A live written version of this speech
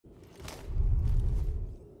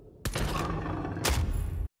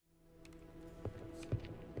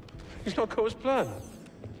Things not go as planned.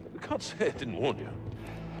 We can't say I didn't warn you.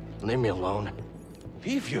 Leave me alone.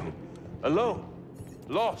 Leave you? Alone?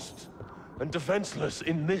 Lost? And defenseless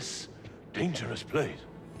in this dangerous place?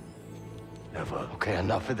 Never. Okay,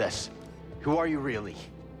 enough of this. Who are you really?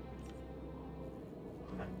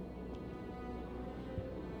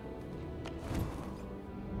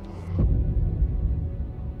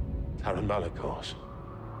 Malicos.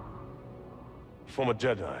 Former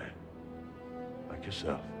Jedi, like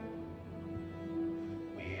yourself.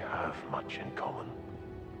 We have much in common.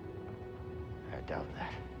 I doubt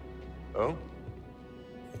that. Oh?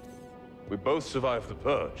 We both survived the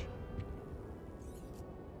Purge.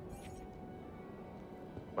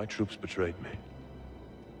 My troops betrayed me.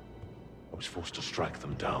 I was forced to strike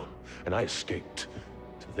them down, and I escaped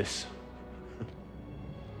to this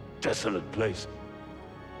desolate place.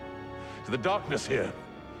 To the darkness here.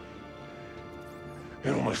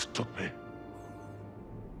 It almost took me.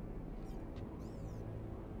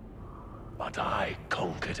 But I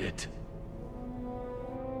conquered it.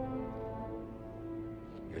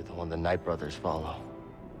 You're the one the Knight brothers follow.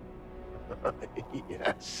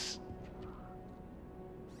 Yes.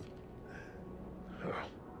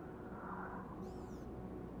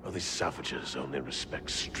 Well, these savages only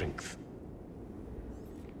respect strength.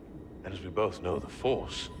 And as we both know, the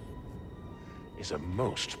Force is a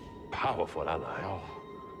most powerful ally.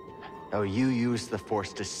 Oh, you use the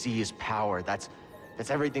Force to seize power. That's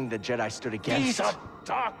everything the Jedi stood against. These are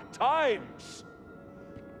dark times.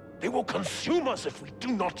 They will consume us if we do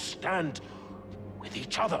not stand with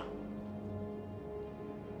each other.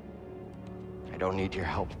 I don't need your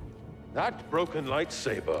help. That broken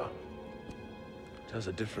lightsaber tells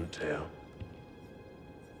a different tale.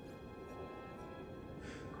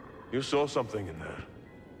 You saw something in there,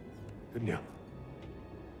 didn't you?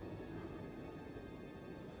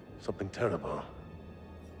 Something terrible.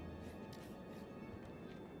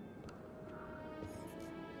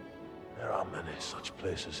 There are many such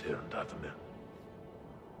places here in Dathomir.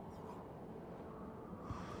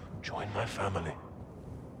 Join my family,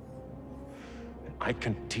 and I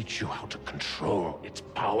can teach you how to control its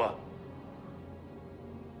power.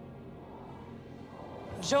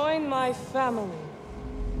 Join my family,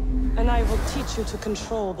 and I will teach you to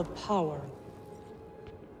control the power.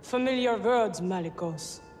 Familiar words,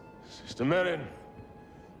 Malicos. Sister Merrin,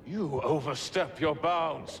 you overstep your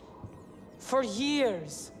bounds. For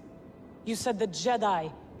years, you said the Jedi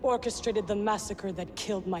orchestrated the massacre that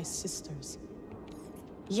killed my sisters.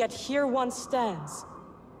 Yet here one stands,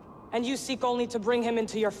 and you seek only to bring him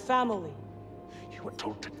into your family. You were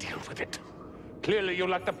told to deal with it. Clearly you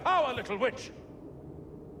lack the power, little witch.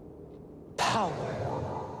 Power.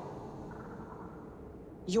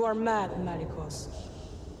 You are mad, Malicos.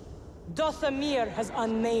 Dathomir has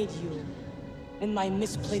unmade you, and my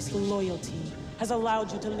misplaced loyalty has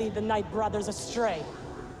allowed you to lead the Knight brothers astray.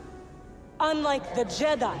 Unlike the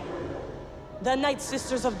Jedi, the Night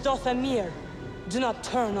Sisters of Dathomir do not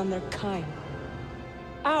turn on their kind.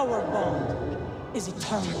 Our bond is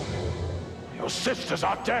eternal. Your sisters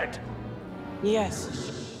are dead!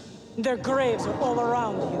 Yes. Their graves are all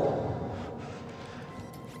around you.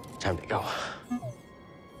 Time to go.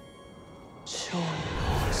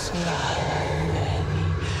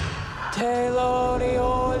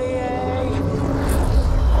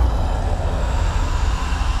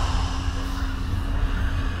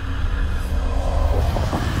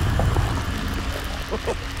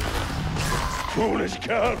 Foolish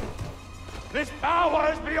girl! This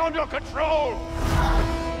power is beyond your control!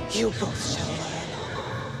 You both shall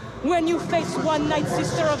learn. When you face one Night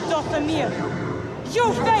Sister of Dathomir,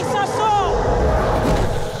 you face us all!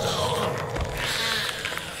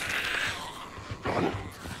 Run. Oh, no.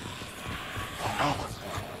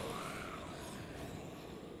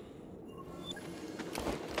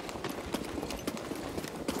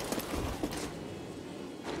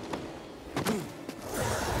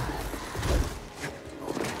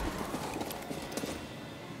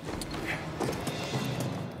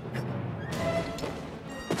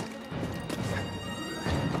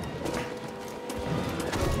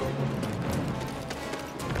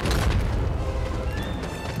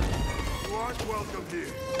 Welcome here.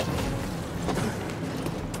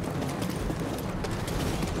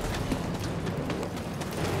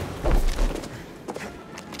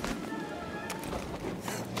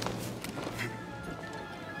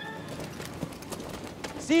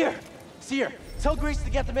 Seer, tell Grace to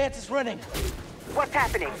get the Mantis running. What's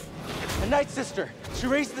happening? The Night Sister, she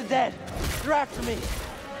raised the dead. They're after me.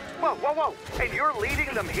 Whoa, whoa, whoa! And you're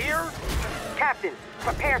leading them here? Captain,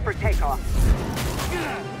 prepare for takeoff.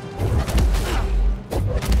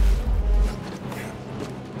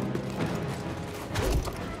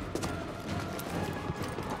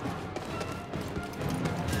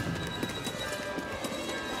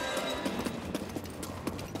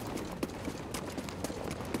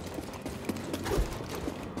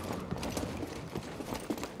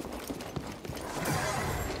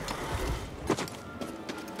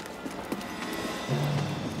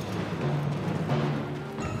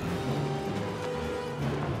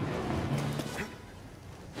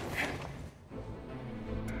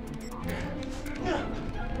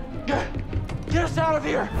 us out of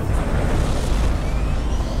here!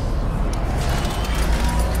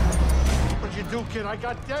 What'd you do, kid? I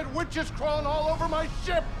got dead witches crawling all over my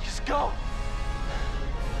ship! Just go!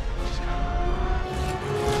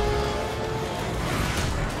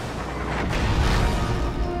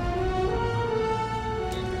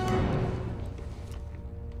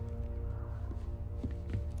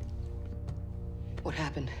 What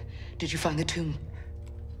happened? Did you find the tomb?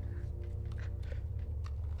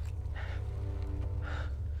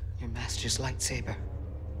 Your master's lightsaber.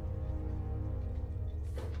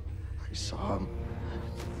 I saw him.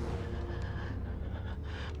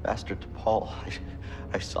 Master T'Pol.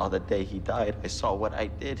 I saw the day he died. I saw what I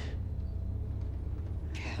did.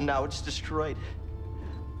 Cal. Now it's destroyed.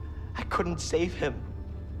 I couldn't save him.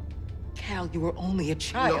 Cal, you were only a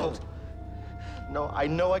child. No, I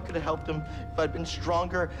know I could have helped him if I'd been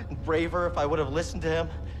stronger and braver, if I would have listened to him.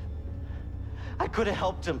 I could have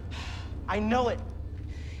helped him. I know it.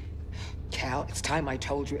 Cal, it's time I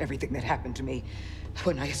told you everything that happened to me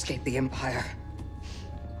when I escaped the Empire.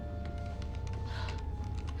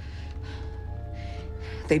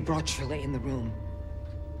 They brought Shirley in the room.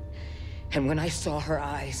 And when I saw her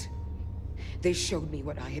eyes, they showed me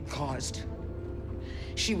what I had caused.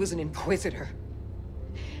 She was an Inquisitor.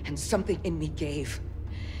 And something in me gave.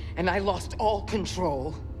 And I lost all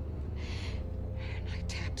control. And I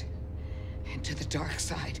tapped into the dark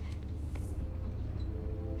side.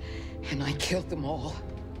 And I killed them all.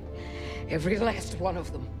 Every last one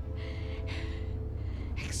of them.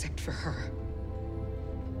 Except for her.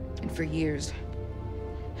 And for years,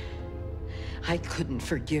 I couldn't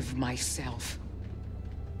forgive myself.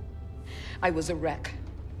 I was a wreck.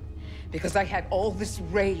 Because I had all this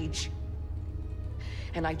rage.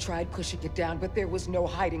 And I tried pushing it down, but there was no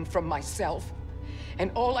hiding from myself.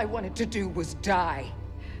 And all I wanted to do was die.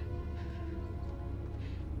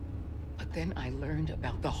 But then I learned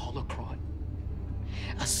about the Holocron.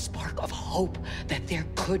 A spark of hope that there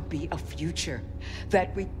could be a future,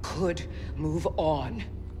 that we could move on.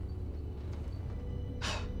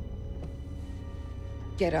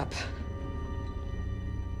 Get up.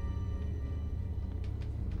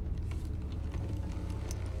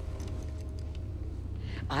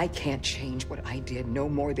 I can't change what I did no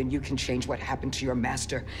more than you can change what happened to your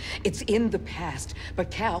master. It's in the past. But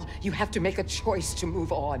Cal, you have to make a choice to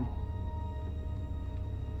move on.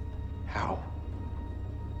 How?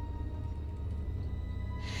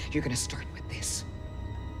 You're gonna start with this.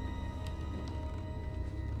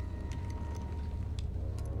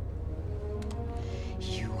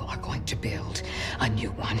 You are going to build a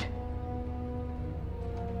new one.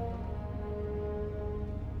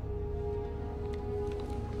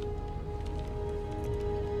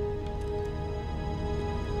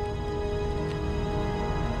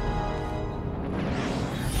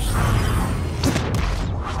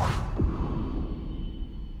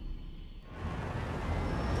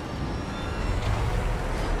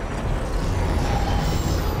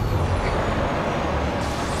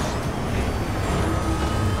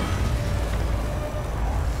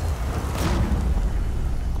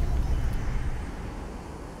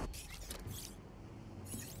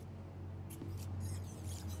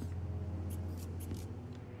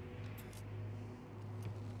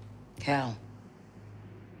 Cal,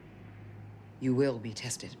 you will be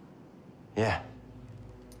tested. Yeah.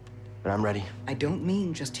 But I'm ready. I don't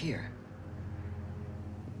mean just here.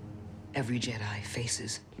 Every Jedi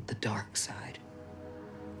faces the dark side.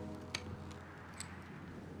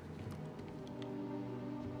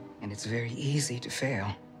 And it's very easy to fail.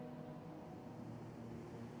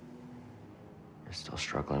 You're still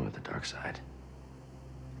struggling with the dark side.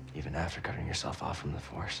 Even after cutting yourself off from the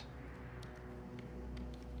Force.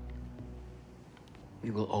 We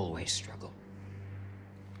will always struggle.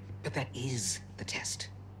 But that is the test.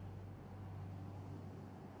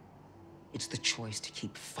 It's the choice to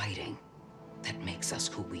keep fighting that makes us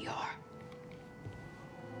who we are.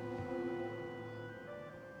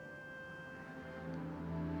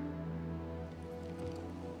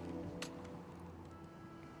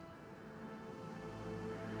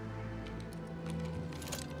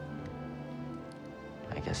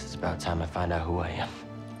 I guess it's about time I find out who I am.